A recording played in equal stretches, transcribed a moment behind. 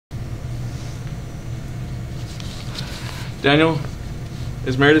Daniel,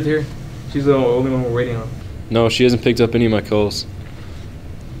 is Meredith here? She's the only one we're waiting on. No, she hasn't picked up any of my calls.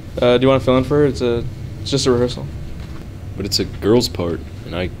 Do you want to fill in for her? It's just a rehearsal. But it's a girl's part,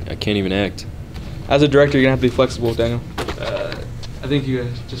 and I can't even act. As a director, you're gonna have to be flexible, Daniel. I think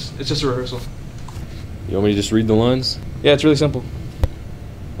it's just a rehearsal. You want me to just read the lines? Yeah, it's really simple.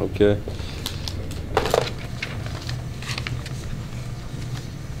 Okay.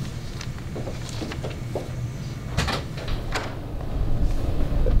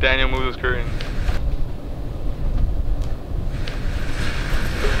 Daniel, move this curtain.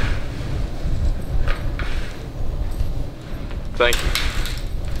 Thank you.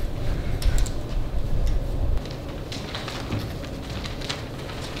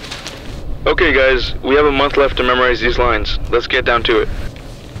 Okay, guys, we have a month left to memorize these lines. Let's get down to it.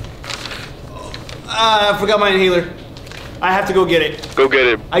 I forgot my inhaler. I have to go get it. Go get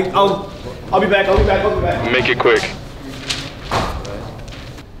it. I'll be back. I'll be back. Make it quick.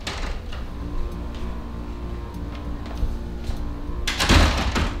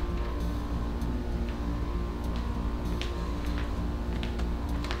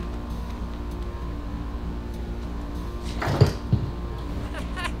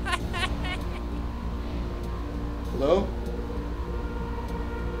 Hello?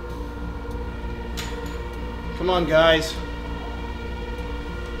 Come on, guys.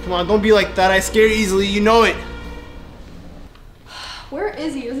 Come on, don't be like that. I scare easily, you know it. Where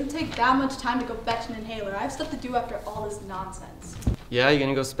is he? It doesn't take that much time to go fetch an inhaler. I have stuff to do after all this nonsense. Yeah, you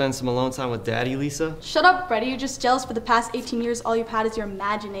gonna go spend some alone time with Daddy, Lisa? Shut up, Freddy. You're just jealous for the past 18 years. All you've had is your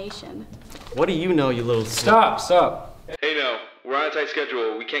imagination. What do you know, you little... Stop! Hey, no. We're on a tight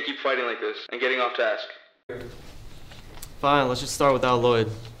schedule. We can't keep fighting like this and getting off task. Fine, let's just start without Lloyd.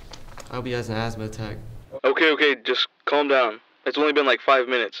 I hope he has an asthma attack. Okay, just calm down. It's only been like 5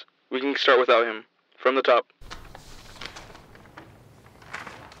 minutes. We can start without him. From the top.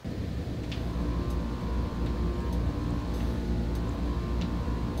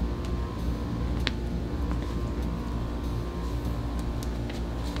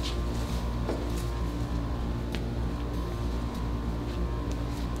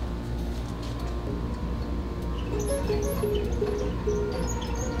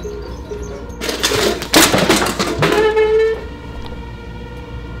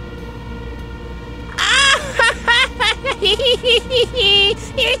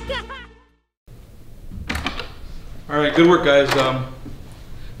 Alright, good work, guys.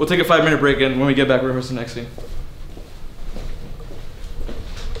 We'll take a 5-minute break, and when we get back, we'll rehearse the next scene.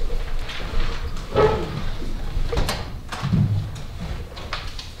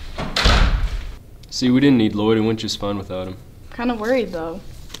 See, we didn't need Lloyd. It went just fine without him. Kind of worried, though.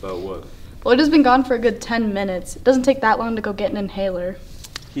 About what? Lloyd has been gone for a good 10 minutes. It doesn't take that long to go get an inhaler.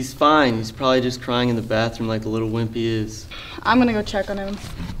 He's fine. He's probably just crying in the bathroom like the little wimp he is. I'm gonna go check on him.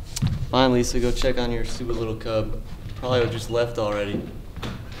 Fine, Lisa, go check on your stupid little cub. Probably just left already.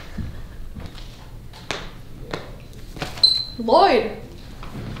 Lloyd!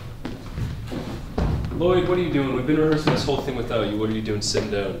 Lloyd, what are you doing? We've been rehearsing this whole thing without you. What are you doing sitting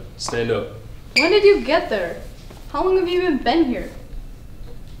down? Stand up. When did you get there? How long have you even been here?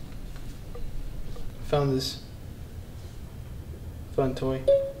 I found this fun toy.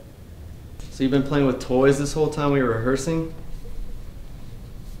 So you've been playing with toys this whole time we were rehearsing?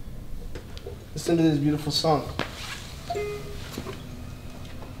 Listen to this beautiful song.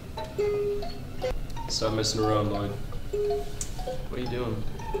 Stop messing around, Lloyd. What are you doing?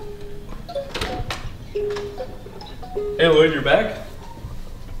 Hey, Lloyd, you're back?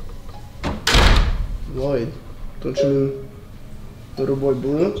 Lloyd, don't you mean little boy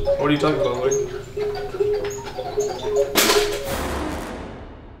Blue? What are you talking about, Lloyd?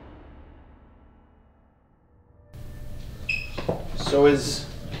 So is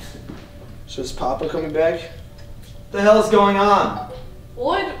Papa coming back? What the hell is going on?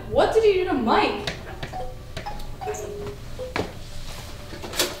 Lloyd, what did you do to Mike?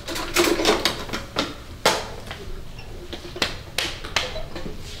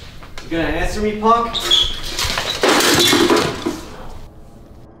 You gonna answer me, punk?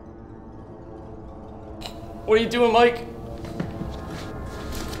 What are you doing, Mike?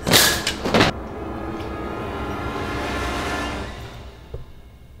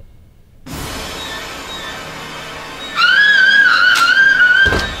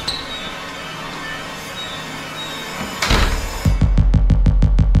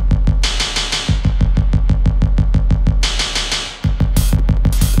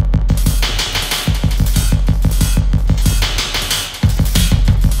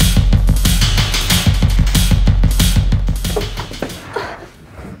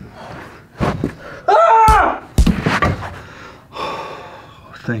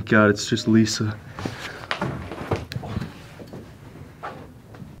 thank God it's just Lisa.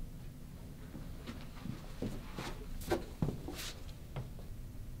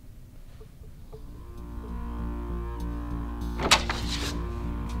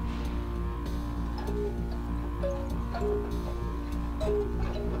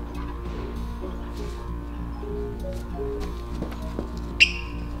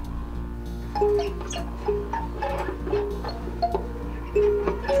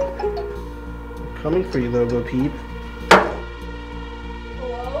 Coming for you, Lobo Peep.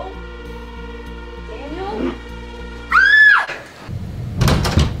 Hello? Daniel?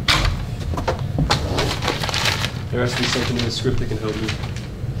 There has to be something in the script that can help you.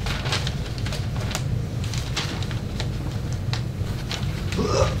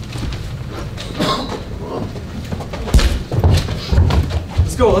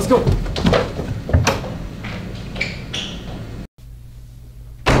 Let's go, let's go.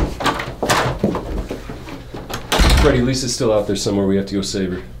 Freddy, Lisa's still out there somewhere. We have to go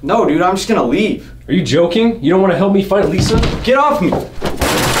save her. No, dude, I'm just gonna leave. Are you joking? You don't want to help me find Lisa? Get off me!